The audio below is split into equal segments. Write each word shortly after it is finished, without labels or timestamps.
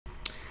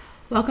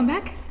Welcome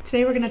back.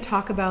 Today we're going to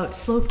talk about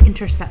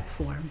slope-intercept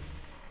form.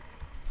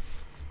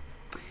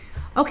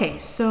 Okay,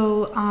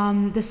 so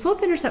the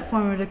slope-intercept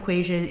form of an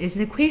equation is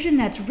an equation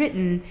that's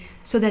written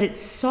so that it's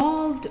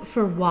solved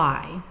for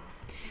y.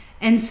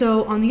 And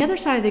so on the other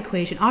side of the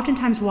equation,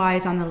 oftentimes y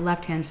is on the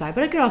left-hand side,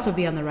 but it could also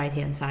be on the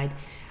right-hand side.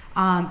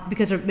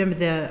 Because remember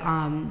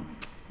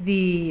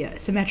the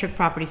symmetric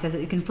property says that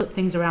you can flip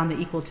things around the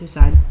equal to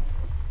side.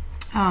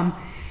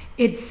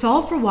 It's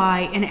solved for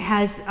y, and it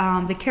has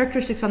the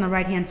characteristics on the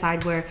right-hand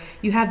side where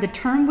you have the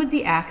term with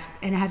the x,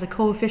 and it has a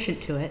coefficient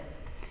to it.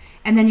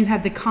 And then you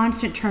have the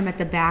constant term at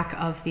the back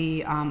of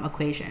the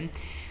equation.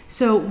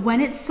 So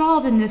when it's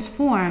solved in this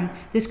form,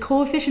 this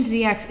coefficient to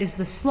the x is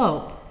the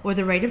slope, or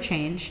the rate of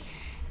change.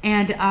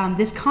 And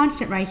this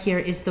constant right here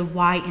is the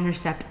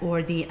y-intercept,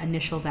 or the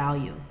initial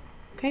value.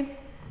 Okay?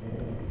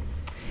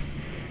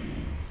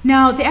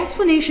 Now, the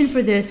explanation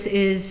for this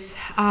is,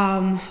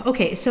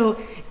 okay, so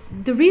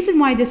the reason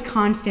why this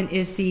constant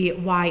is the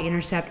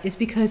y-intercept is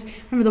because,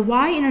 remember, the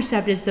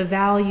y-intercept is the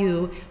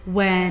value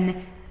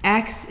when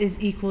x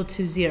is equal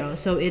to 0.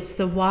 So it's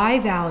the y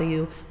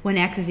value when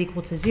x is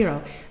equal to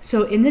 0.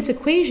 So in this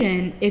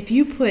equation, if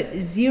you put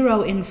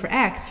 0 in for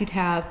x, you'd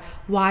have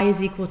y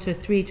is equal to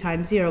 3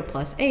 times 0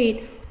 plus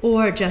 8,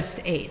 or just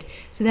 8.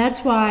 So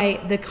that's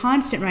why the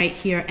constant right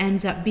here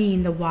ends up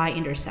being the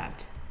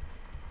y-intercept.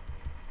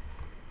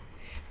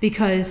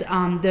 Because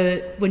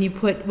when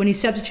you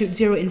substitute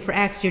 0 in for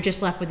x, you're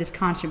just left with this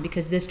constant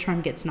because this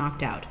term gets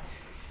knocked out.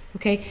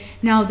 Okay.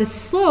 Now the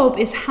slope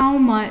is how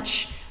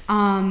much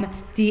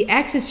the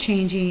x is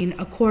changing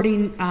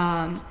according.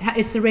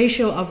 It's the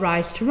ratio of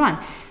rise to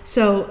run.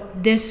 So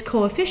this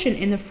coefficient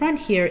in the front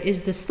here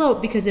is the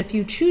slope, because if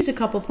you choose a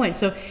couple points,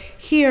 so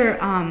here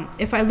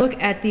if I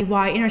look at the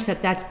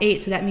y-intercept, that's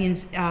 8. So that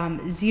means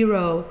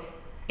 0,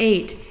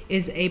 8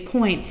 is a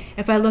point.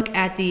 If I look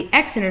at the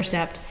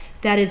x-intercept,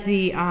 that is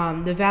the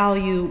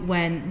value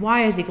when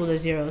y is equal to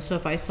 0. So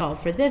if I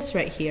solve for this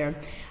right here,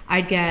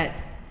 I'd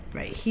get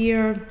right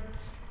here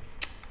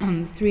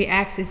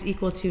 3x is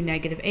equal to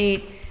negative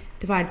 8,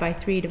 divided by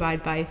 3,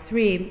 divided by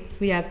 3.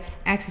 We have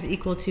x is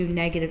equal to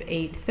negative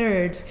 8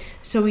 thirds.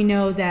 So we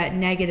know that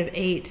negative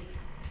 8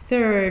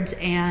 thirds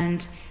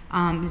and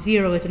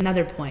 0 is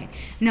another point.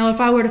 Now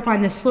if I were to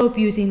find the slope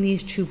using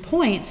these 2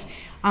 points,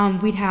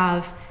 we'd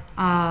have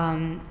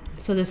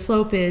so the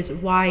slope is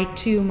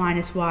y2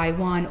 minus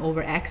y1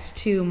 over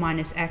x2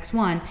 minus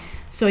x1.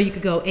 So you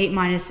could go 8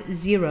 minus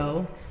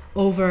 0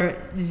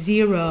 over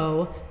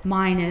 0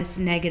 minus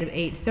negative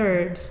 8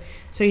 thirds.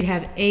 So you'd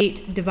have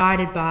 8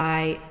 divided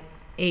by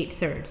 8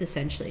 thirds,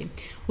 essentially.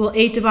 Well,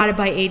 8 divided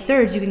by 8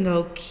 thirds, you can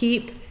go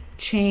keep,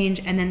 change,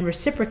 and then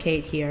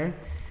reciprocate here.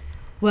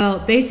 Well,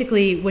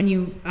 basically, when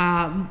you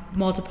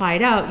multiply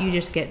it out, you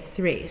just get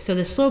 3. So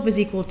the slope is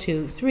equal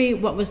to 3.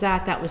 What was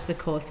that? That was the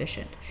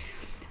coefficient.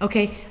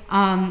 Okay,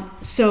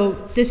 so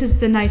this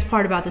is the nice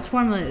part about this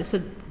formula,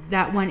 so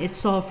that when it's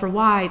solved for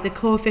y, the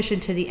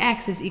coefficient to the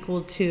x is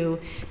equal to,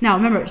 now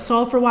remember,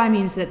 solve for y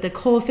means that the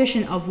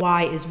coefficient of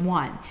y is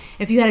 1.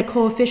 If you had a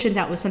coefficient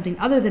that was something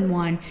other than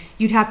 1,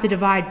 you'd have to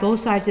divide both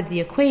sides of the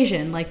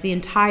equation, like the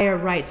entire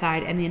right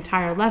side and the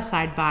entire left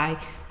side, by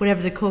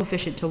whatever the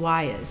coefficient to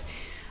y is.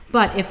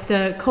 But if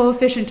the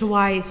coefficient to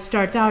y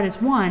starts out as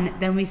 1,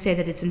 then we say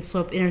that it's in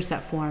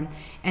slope-intercept form,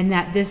 and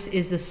that this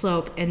is the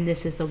slope and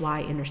this is the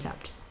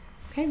y-intercept.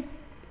 Okay.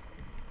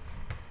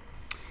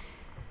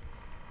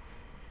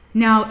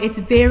 Now it's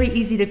very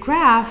easy to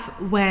graph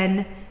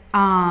when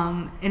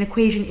an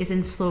equation is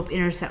in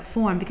slope-intercept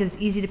form, because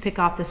it's easy to pick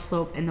off the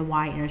slope and the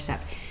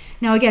y-intercept.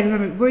 Now again,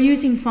 remember, we're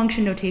using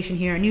function notation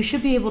here, and you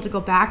should be able to go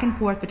back and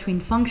forth between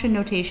function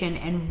notation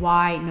and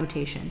y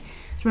notation.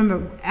 So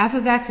remember, f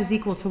of x is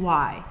equal to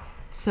y.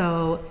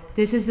 So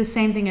this is the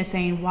same thing as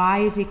saying y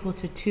is equal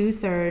to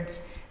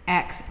 2/3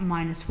 x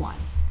minus 1.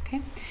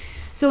 Okay.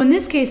 So in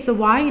this case, the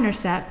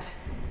y-intercept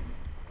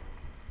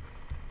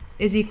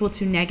is equal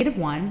to negative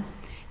 1,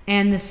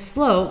 and the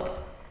slope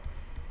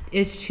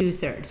is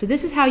 2/3. So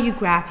this is how you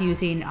graph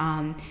using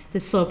the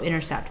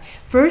slope-intercept.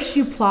 First,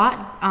 you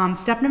plot,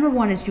 step number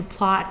 1 is you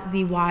plot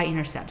the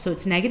y-intercept. So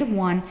it's negative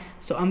 1,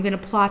 so I'm going to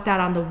plot that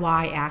on the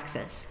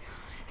y-axis.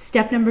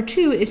 Step number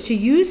 2 is to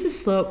use the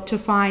slope to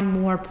find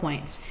more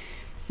points.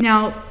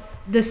 Now,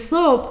 the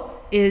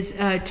slope is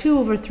 2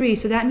 over 3,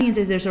 so that means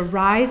there's a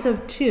rise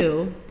of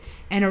 2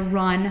 and a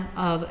run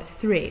of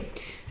 3.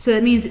 So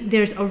that means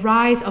there's a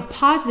rise of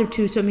positive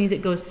 2, so it means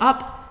it goes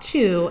up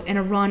 2, and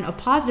a run of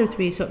positive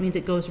 3, so it means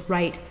it goes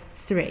right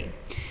 3.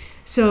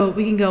 So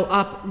we can go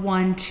up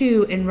 1,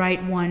 2, and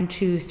right 1,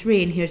 2,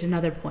 3, and here's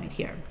another point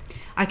here.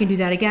 I can do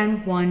that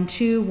again, 1,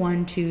 2,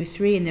 1, 2,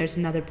 3, and there's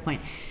another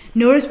point.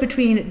 Notice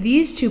between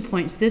these 2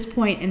 points, this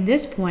point and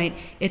this point,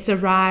 it's a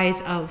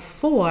rise of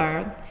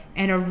 4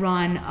 and a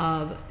run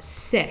of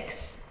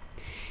 6.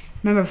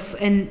 Remember,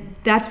 and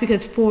that's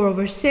because 4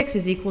 over 6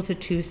 is equal to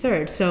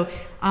 2/3. So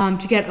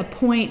to get a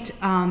point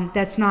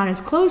that's not as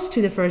close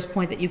to the first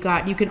point that you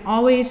got, you can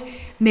always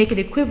make an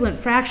equivalent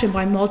fraction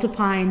by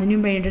multiplying the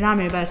numerator and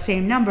denominator by the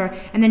same number,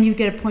 and then you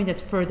get a point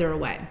that's further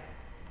away.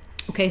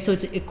 Okay, so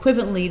it's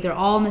equivalently, they're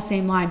all in the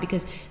same line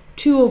because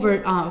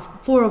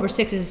 4 over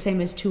 6 is the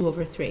same as 2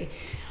 over 3.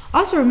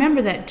 Also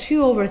remember that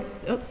 2 over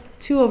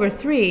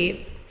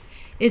 3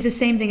 is the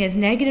same thing as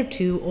negative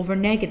 2 over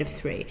negative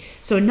 3.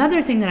 So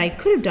another thing that I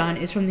could have done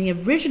is from the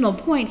original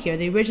point here,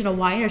 the original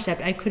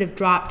y-intercept, I could have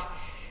dropped,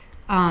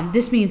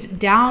 this means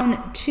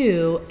down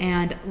 2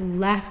 and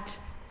left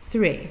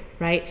 3,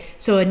 right?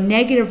 So a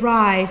negative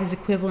rise is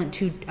equivalent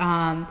to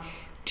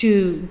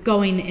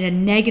going in a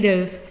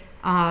negative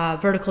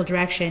vertical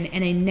direction,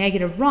 and a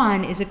negative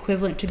run is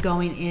equivalent to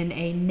going in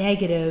a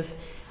negative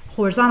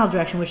horizontal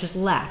direction, which is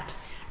left,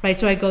 right?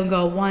 So I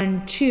go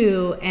 1,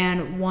 2,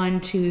 and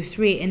 1, 2,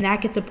 3, and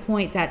that gets a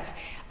point that's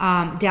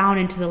down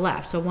and to the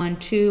left. So 1,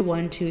 2,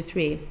 1, 2,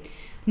 3.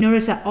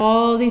 Notice that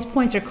all these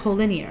points are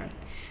collinear.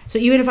 So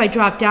even if I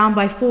drop down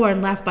by 4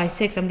 and left by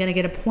 6, I'm going to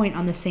get a point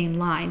on the same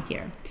line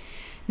here.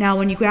 Now,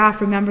 when you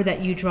graph, remember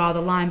that you draw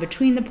the line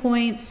between the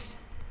points.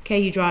 Okay,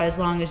 you draw it as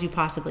long as you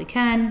possibly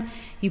can.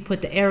 You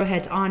put the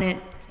arrowheads on it,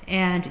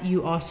 and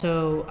you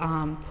also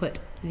put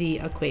the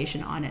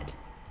equation on it.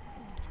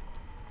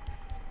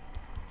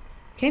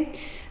 Okay,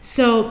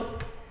 so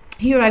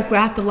here I've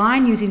graphed the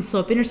line using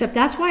slope-intercept.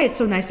 That's why it's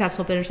so nice to have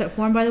slope-intercept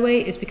form, by the way,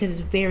 is because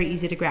it's very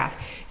easy to graph.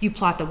 You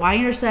plot the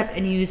y-intercept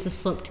and you use the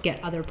slope to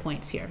get other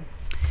points here.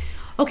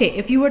 Okay,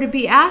 if you were to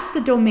be asked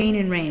the domain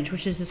and range,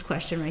 which is this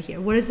question right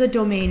here, what is the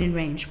domain and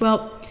range?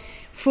 Well,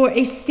 for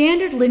a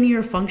standard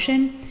linear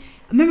function,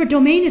 remember,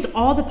 domain is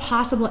all the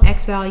possible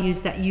x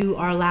values that you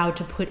are allowed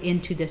to put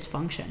into this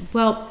function.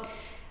 Well,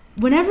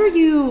 whenever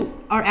you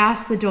are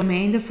asked the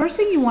domain, the first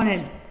thing you want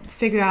to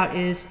figure out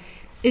is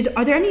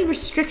are there any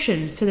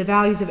restrictions to the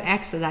values of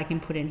x that I can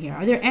put in here?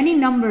 Are there any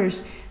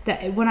numbers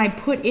that when I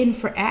put in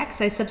for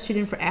x, I substitute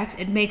in for x,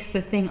 it makes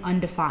the thing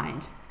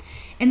undefined?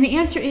 And the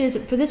answer is,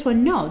 for this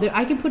one, no.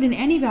 I can put in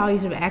any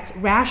values of x,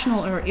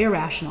 rational or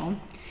irrational,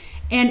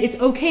 and it's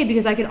okay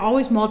because I can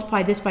always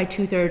multiply this by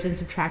 2/3 and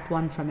subtract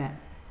 1 from it.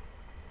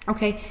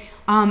 Okay,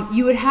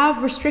 you would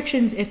have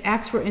restrictions if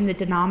x were in the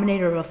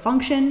denominator of a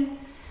function,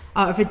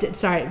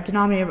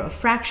 denominator of a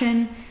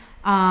fraction.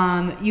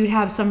 You'd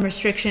have some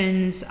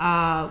restrictions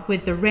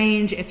with the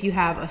range if you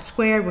have a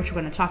squared, which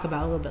we're going to talk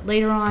about a little bit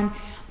later on.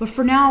 But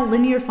for now,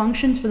 linear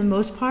functions, for the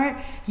most part,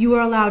 you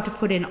are allowed to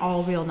put in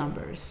all real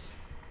numbers.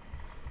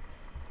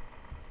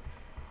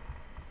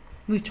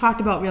 We've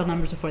talked about real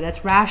numbers before.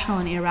 That's rational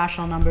and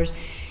irrational numbers.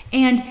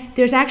 And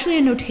there's actually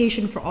a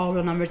notation for all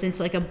real numbers.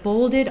 It's like a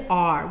bolded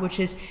R, which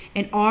is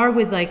an R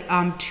with like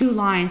 2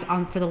 lines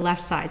on for the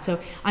left side. So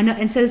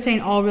instead of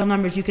saying all real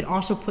numbers, you can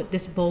also put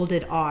this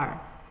bolded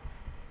R.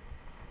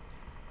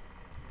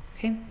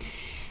 Okay.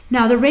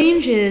 Now the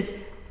range is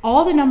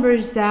all the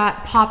numbers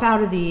that pop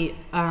out of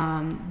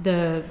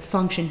the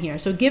function here.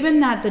 So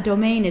given that the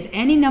domain is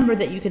any number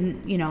that you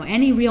can,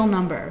 any real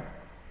number,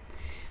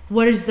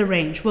 what is the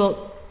range?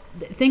 Well,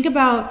 think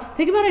about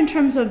in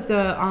terms of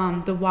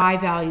the y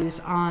values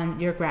on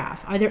your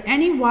graph. Are there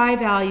any y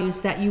values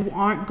that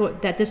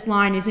that this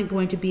line isn't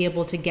going to be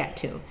able to get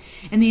to?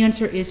 And the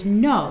answer is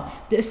no.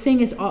 This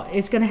thing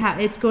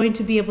it's going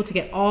to be able to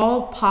get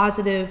all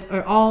positive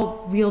or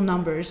all real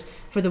numbers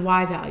for the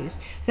y values.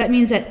 So that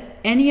means that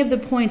any of the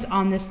points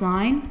on this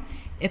line,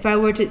 if I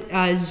were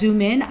to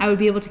zoom in, I would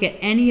be able to get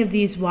any of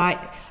these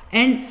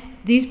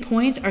these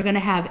points are going to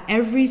have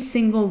every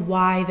single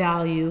y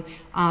value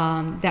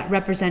that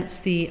represents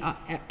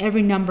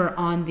every number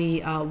on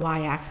the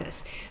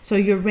y-axis. So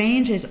your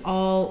range is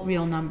all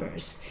real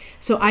numbers.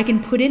 So I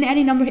can put in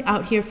any number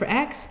out here for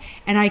x,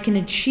 and I can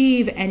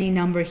achieve any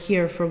number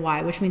here for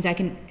y, which means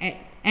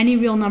any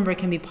real number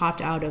can be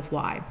popped out of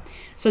y.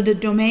 So the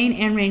domain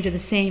and range are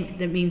the same.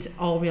 That means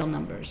all real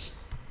numbers.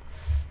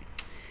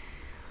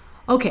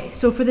 Okay,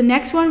 so for the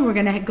next one, we're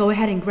going to go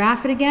ahead and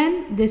graph it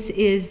again. This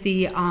is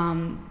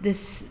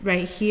this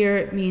right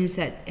here means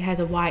that it has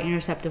a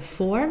y-intercept of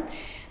 4.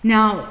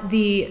 Now,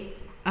 the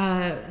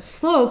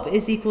slope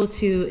is equal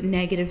to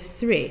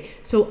 -3.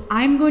 So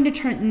I'm going to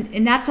turn,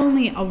 and that's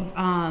only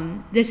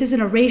this isn't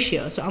a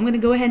ratio. So I'm going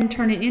to go ahead and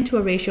turn it into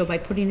a ratio by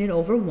putting it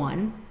over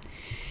 1.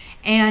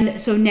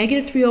 And so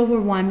 -3 over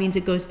 1 means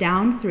it goes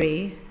down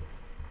 3,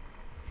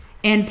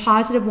 and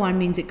 +1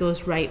 means it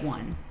goes right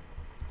 1.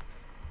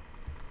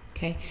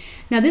 Okay.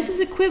 Now this is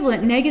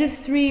equivalent,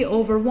 -3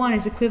 over 1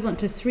 is equivalent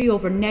to 3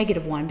 over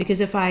 -1, because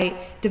if I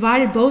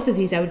divided both of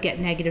these, I would get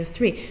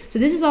 -3. So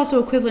this is also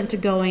equivalent to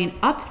going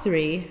up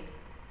 3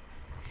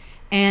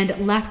 and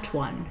left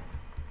 1.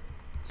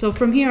 So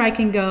from here I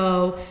can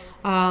go,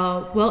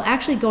 well,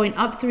 actually going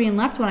up 3 and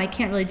left 1 I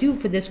can't really do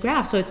for this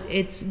graph, so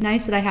it's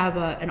nice that I have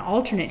an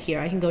alternate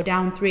here. I can go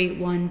down 3,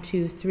 1,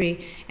 2, 3,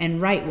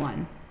 and right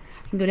 1.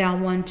 I can go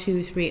down 1,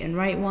 2, 3, and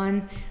right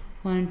 1,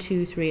 1,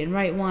 2, 3, and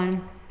right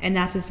 1. And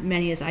that's as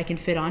many as I can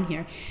fit on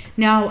here.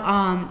 Now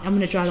I'm going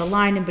to draw the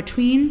line in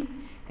between,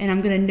 and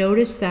I'm going to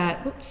notice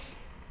that,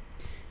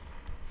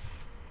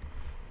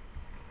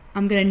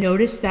 I'm going to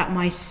notice that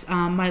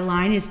my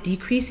line is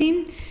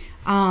decreasing,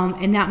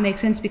 and that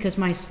makes sense because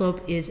my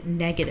slope is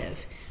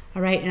negative.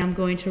 All right, and I'm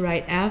going to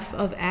write f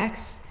of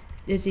x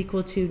is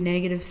equal to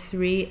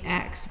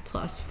 -3x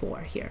plus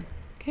 4 here.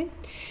 Okay.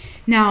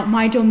 Now,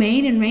 my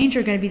domain and range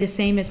are going to be the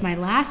same as my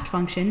last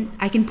function.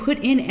 I can put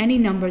in any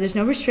number. There's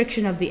no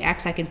restriction of the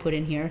x I can put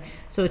in here.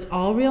 So it's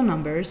all real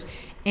numbers.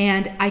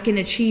 And I can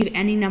achieve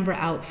any number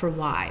out for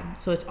y.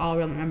 So it's all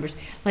real numbers.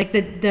 Like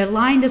the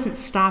line doesn't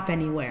stop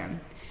anywhere.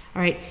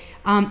 All right.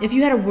 If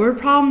you had a word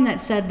problem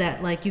that said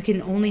that like you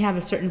can only have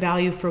a certain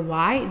value for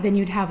y, then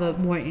you'd have a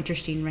more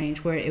interesting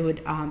range where it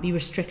would be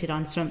restricted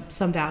on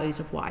some values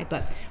of y.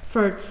 But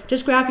for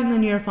just graphing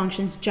linear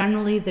functions,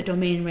 generally the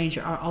domain and range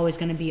are always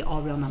going to be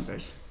all real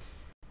numbers.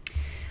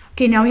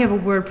 Okay, now we have a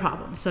word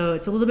problem. So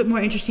it's a little bit more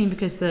interesting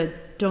because the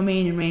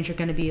domain and range are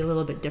going to be a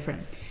little bit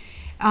different.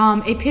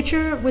 A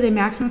pitcher with a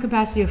maximum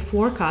capacity of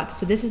 4 cups,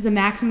 so this is the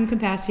maximum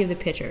capacity of the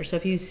pitcher. So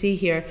if you see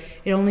here,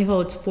 it only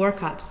holds 4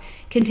 cups,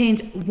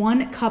 contains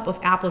 1 cup of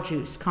apple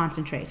juice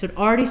concentrate. So it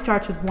already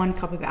starts with 1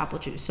 cup of apple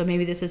juice. So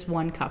maybe this is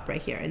 1 cup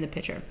right here in the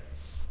pitcher.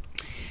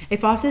 A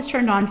faucet is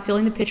turned on,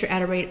 filling the pitcher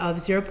at a rate of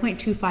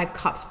 0.25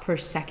 cups per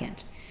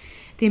second.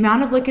 The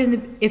amount of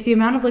liquid if the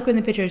amount of liquid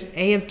in the pitcher is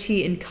A of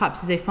t in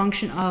cups is a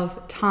function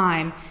of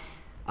time.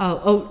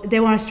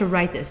 They want us to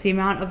write this. They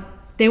want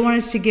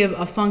us to give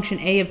a function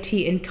A of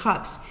t in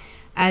cups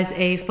as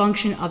a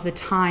function of the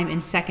time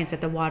in seconds that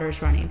the water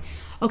is running.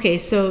 Okay,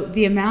 so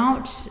the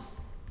amount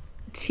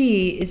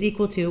t is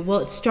equal to, well,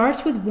 it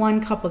starts with 1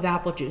 cup of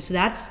apple juice. So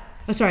that's,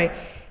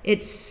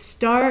 it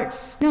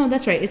starts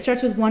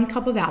with 1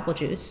 cup of apple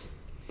juice.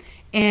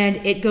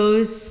 And it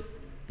goes,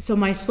 so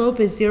my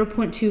slope is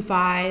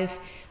 0.25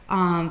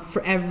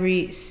 for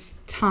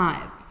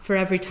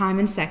every time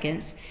in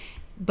seconds.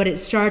 But it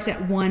starts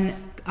at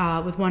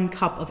with 1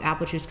 cup of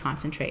apple juice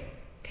concentrate.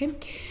 Okay,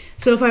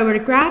 so if I were to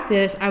graph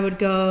this, I would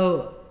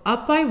go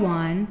up by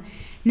 1.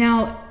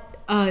 Now,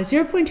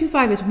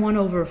 0.25 is 1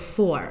 over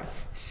 4.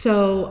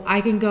 So I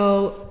can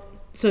go,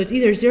 so it's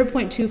either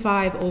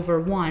 0.25 over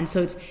 1,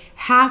 so it's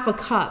half a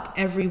cup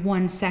every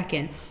 1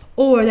 second,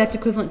 or that's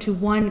equivalent to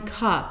 1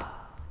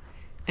 cup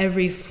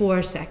every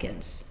 4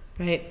 seconds,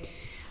 right?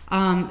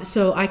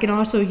 So I can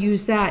also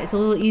use that. It's a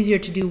little easier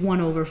to do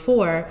 1 over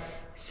 4.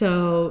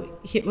 So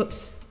here,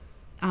 whoops.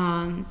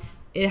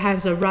 It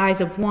has a rise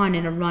of 1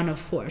 and a run of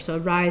 4. So a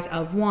rise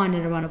of 1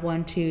 and a run of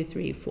 1, 2,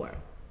 3, 4.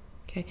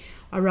 Okay,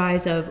 a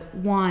rise of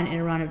 1 and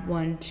a run of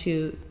 1,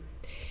 2.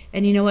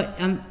 And you know what?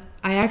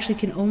 I actually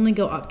can only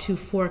go up to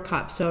 4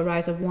 cups. So a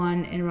rise of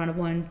 1 and a run of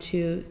 1,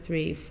 2,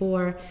 3,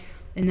 4.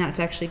 And that's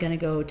actually going to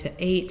go to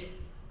 8,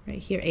 right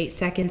here, 8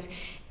 seconds.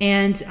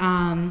 And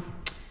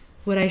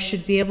what I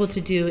should be able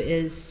to do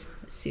is,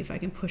 let's see if I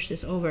can push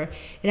this over.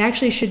 It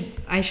actually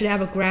I should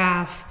have a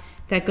graph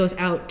that goes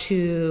out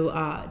to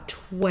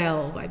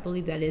 12, I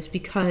believe that is,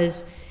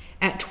 because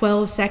at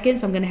 12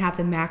 seconds, I'm going to have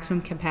the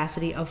maximum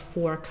capacity of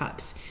 4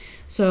 cups.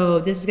 So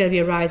this is going to be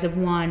a rise of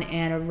 1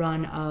 and a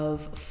run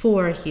of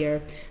 4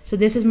 here. So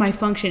this is my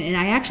function, and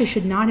I actually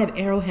should not have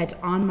arrowheads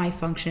on my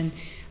function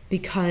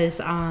because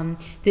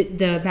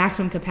the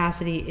maximum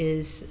capacity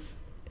is,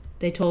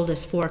 they told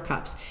us 4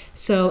 cups.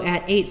 So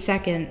at 8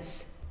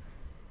 seconds,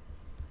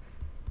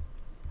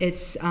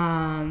 it's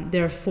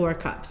there are 4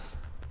 cups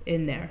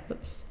in there.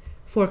 Oops.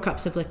 4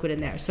 cups of liquid in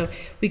there. So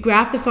we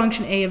graph the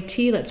function A of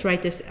t. Let's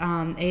write this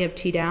A of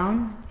t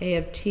down. A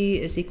of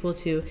t is equal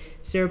to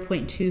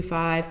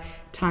 0.25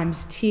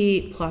 times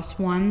t plus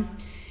 1.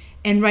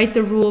 And write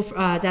the rule,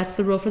 that's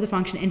the rule for the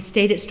function, and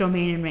state its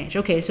domain and range.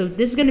 Okay, so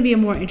this is going to be a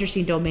more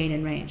interesting domain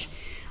and range.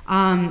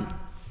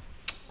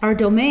 Our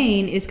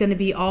domain is going to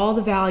be all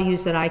the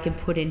values that I can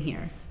put in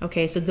here.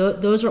 Okay, so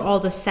those are all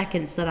the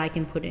seconds that I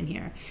can put in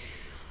here.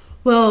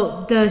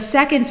 Well, the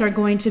seconds are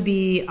going to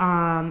be,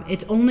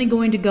 it's only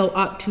going to go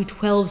up to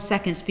 12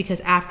 seconds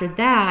because after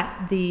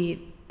that, the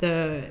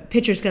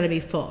pitcher is going to be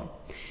full.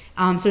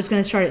 So it's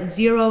going to start at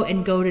 0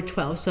 and go to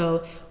 12.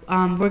 So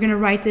we're going to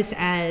write this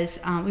as,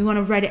 we want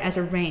to write it as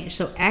a range.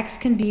 So x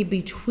can be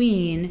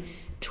between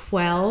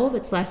 12,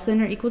 it's less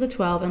than or equal to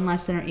 12, and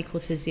less than or equal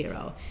to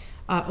 0.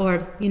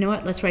 Or, you know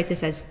what, let's write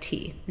this as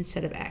t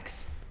instead of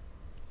x.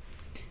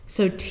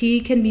 So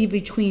t can be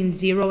between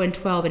 0 and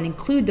 12 and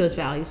include those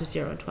values of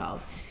 0 and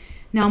 12.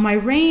 Now my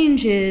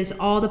range is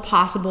all the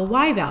possible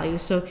y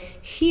values. So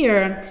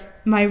here,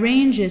 my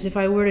range is, if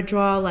I were to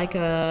draw like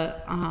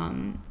a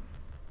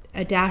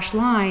dashed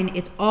line,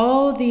 it's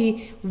all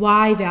the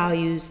y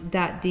values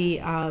that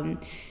the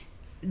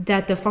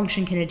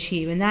function can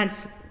achieve. And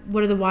that's,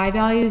 what are the y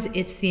values?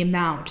 It's the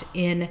amount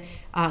in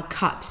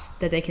cups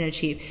that they can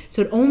achieve.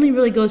 So it only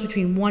really goes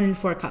between 1 and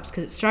 4 cups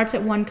because it starts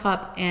at 1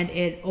 cup and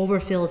it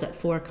overfills at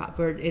 4 cups,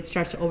 or it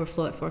starts to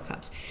overflow at 4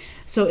 cups.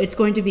 So it's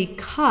going to be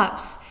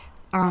cups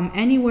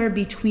anywhere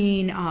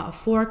between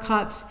 4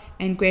 cups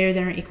and greater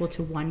than or equal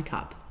to 1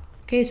 cup.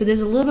 Okay, so this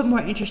is a little bit more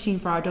interesting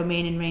for our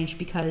domain and range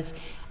because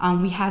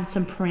we have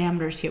some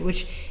parameters here,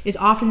 which is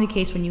often the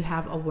case when you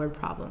have a word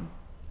problem,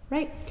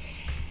 right?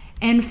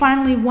 And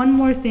finally, one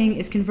more thing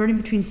is converting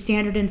between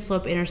standard and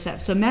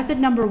slope-intercept. So method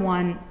number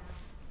 1,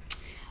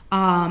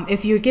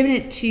 if you're giving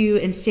it to you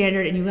in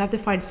standard and you have to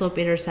find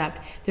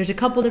slope-intercept, there's a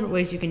couple different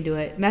ways you can do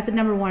it. Method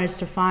number 1 is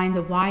to find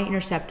the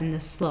y-intercept and the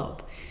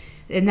slope.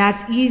 And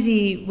that's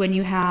easy when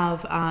you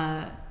have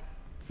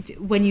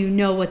when you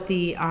know what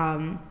the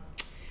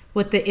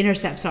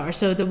intercepts are.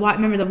 So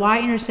remember the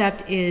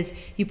y-intercept is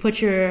you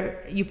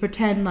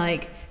pretend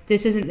like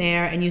this isn't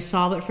there and you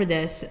solve it for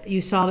this,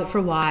 you solve it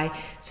for y.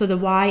 So the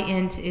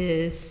y-int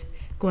is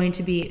going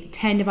to be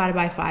 10 divided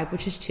by 5,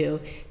 which is 2.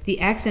 The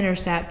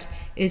x-intercept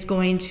is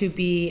going to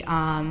be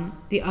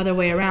the other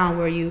way around,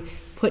 where you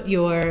put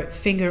your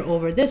finger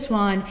over this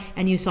one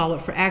and you solve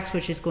it for x,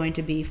 which is going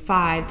to be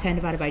 5. 10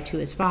 divided by 2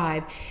 is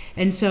 5.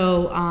 And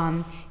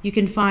so you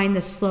can find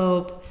the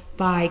slope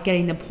by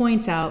getting the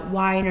points out.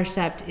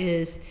 Y-intercept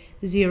is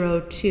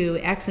 0, 2.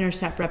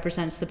 X-intercept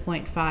represents the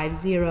point 5,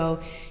 0.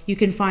 You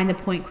can find the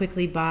point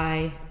quickly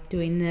by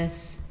doing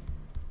this,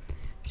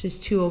 which is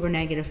 2 over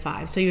negative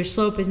 5. So your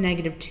slope is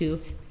negative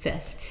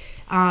 2/5.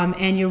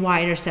 And your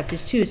y-intercept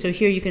is 2. So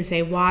here you can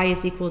say y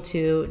is equal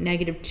to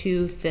negative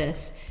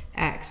 2/5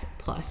 x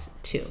plus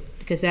 2,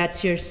 because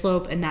that's your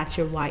slope and that's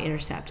your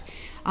y-intercept.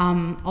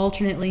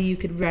 Alternately, you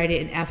could write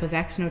it in f of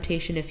x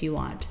notation if you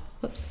want.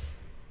 Whoops,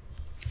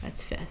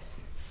 that's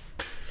fifths.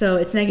 So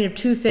it's negative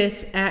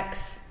 2/5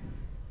 x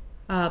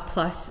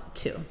plus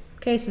 2.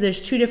 Okay, so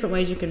there's 2 different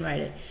ways you can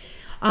write it.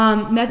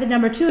 Method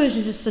number 2 is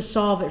just to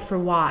solve it for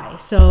y.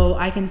 So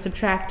I can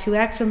subtract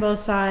 2x from both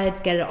sides,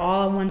 get it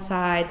all on one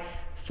side.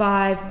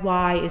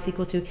 5y is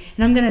equal to,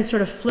 and I'm going to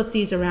sort of flip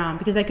these around,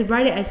 because I could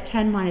write it as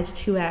 10 minus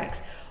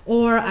 2x,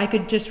 or I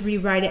could just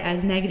rewrite it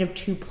as negative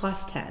 2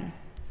 plus 10.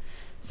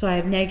 So I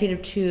have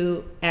negative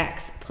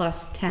 2x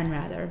plus 10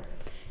 rather.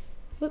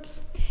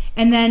 Whoops.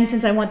 And then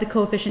since I want the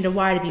coefficient of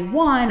y to be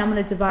 1, I'm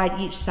going to divide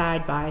each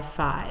side by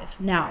 5.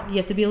 Now, you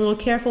have to be a little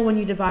careful when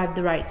you divide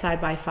the right side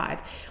by 5.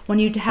 When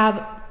you have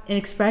an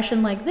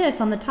expression like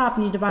this on the top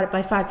and you divide it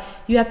by 5,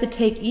 you have to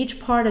take each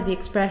part of the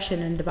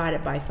expression and divide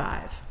it by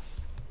 5.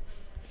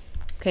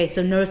 Okay,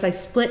 so notice I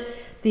split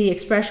the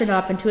expression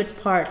up into its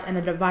parts and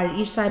I divided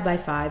each side by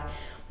 5.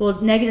 Well,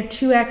 negative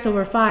 2x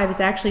over 5 is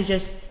actually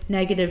just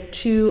negative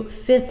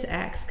 2/5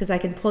 x, because I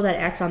can pull that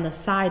x on the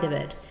side of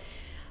it.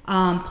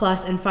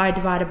 Plus, and 10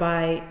 divided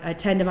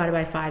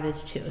by 5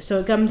 is 2. So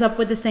it comes up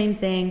with the same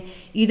thing.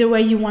 Either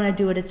way you want to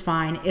do it, it's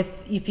fine.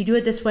 If you do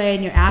it this way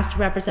and you're asked to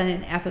represent it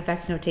in f of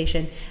x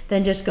notation,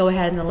 then just go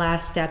ahead in the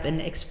last step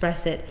and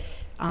express it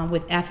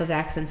with f of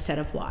x instead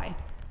of y.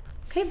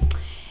 Okay,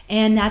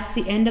 and that's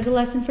the end of the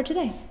lesson for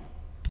today.